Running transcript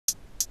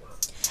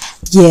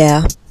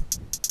Yeah,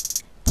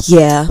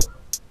 yeah,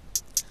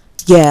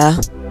 yeah,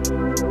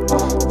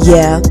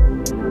 yeah.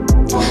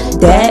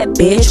 That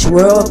bitch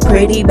real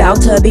pretty,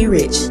 bout to be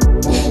rich.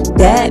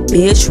 That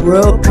bitch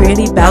real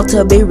pretty, bout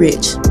to be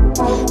rich.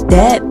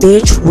 That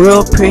bitch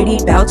real pretty,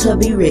 bout to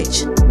be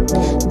rich.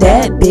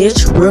 That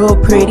bitch real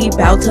pretty,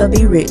 bout to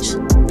be rich.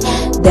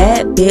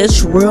 That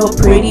bitch real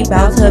pretty,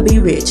 bout to be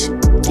rich.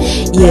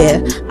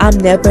 Yeah, I'm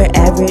never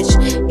average,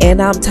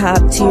 and I'm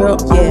top tier.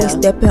 Always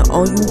stepping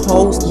on you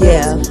hoes,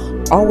 yeah.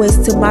 Always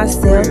to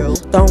myself,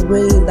 don't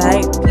really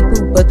like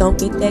people, but don't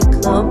get that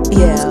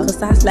confused.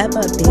 Cause I slap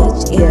a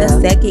bitch in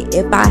a second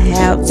if I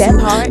have that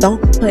heart.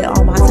 Don't play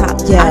on my top.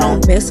 I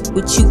don't mess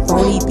with you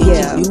phony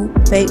bitches. You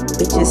fake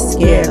bitches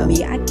scare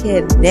me. I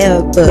can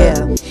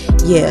never.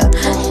 Yeah,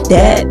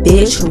 that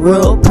bitch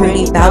real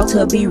pretty, bout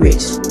to be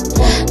rich.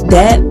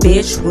 That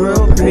bitch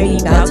real pretty,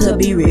 bout to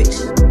be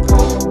rich.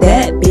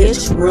 That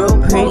bitch real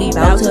pretty,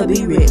 bout to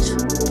be rich.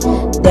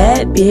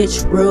 That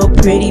bitch real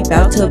pretty,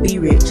 bout to be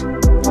rich.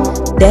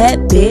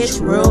 That bitch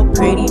real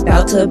pretty,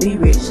 bout to be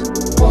rich.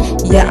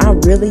 Yeah, I'm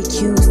really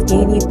cute,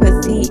 skinny,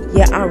 petite.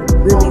 Yeah, I'm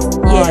really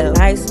smart,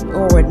 nice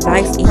or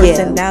nice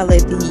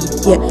personality.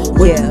 Yeah,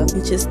 when you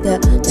bitches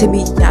step to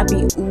me, I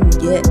be ooh,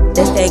 yeah,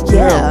 that's that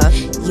girl.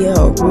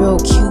 Yeah, real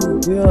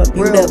cute, real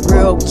beautiful,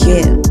 real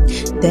cute.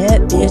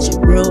 That bitch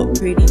real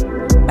pretty,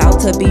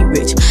 bout to be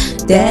rich.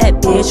 That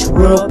bitch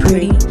real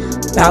pretty,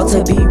 bout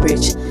to be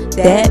rich.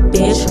 That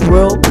bitch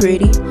real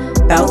pretty,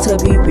 bout to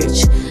be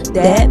rich.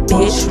 That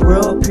bitch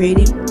real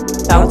pretty,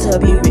 bout to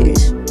be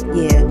rich.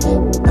 Yeah,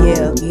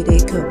 get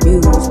it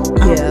confused.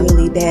 I'm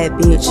really that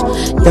bitch.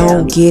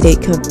 Don't get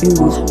it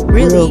confused.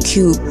 Real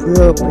cute,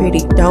 real pretty.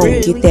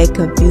 Don't get that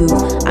confused.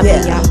 I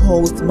mean, y'all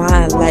hoes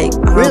mine like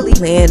I'm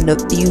playing the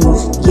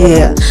fuse.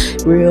 Yeah,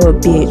 real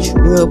bitch,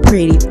 real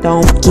pretty.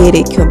 Don't get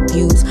it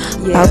confused.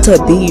 About to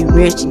be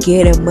rich,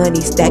 getting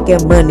money,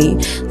 stacking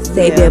money,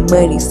 saving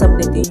money.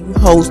 Something that you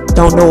hoes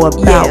don't know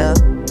about.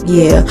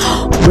 Yeah,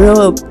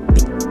 real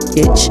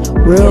bitch,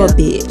 real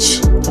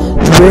bitch,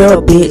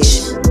 real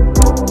bitch.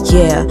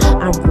 Yeah,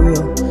 I'm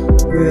real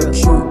cute, real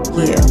cute,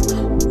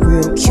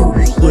 real cute,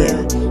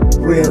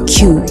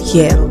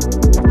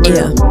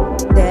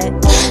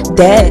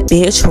 That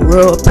bitch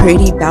real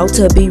pretty, bout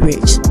to be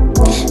rich.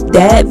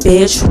 That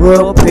bitch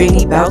real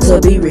pretty, bout to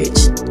be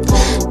rich.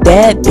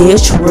 That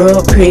bitch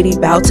real pretty,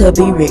 bout to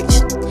be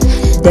rich.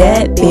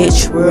 That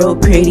bitch real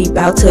pretty,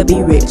 bout to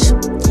be rich.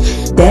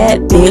 That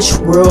bitch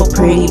real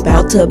pretty,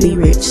 bout to be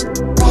rich.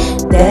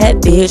 That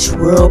bitch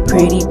real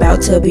pretty,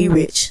 bout to be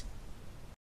rich.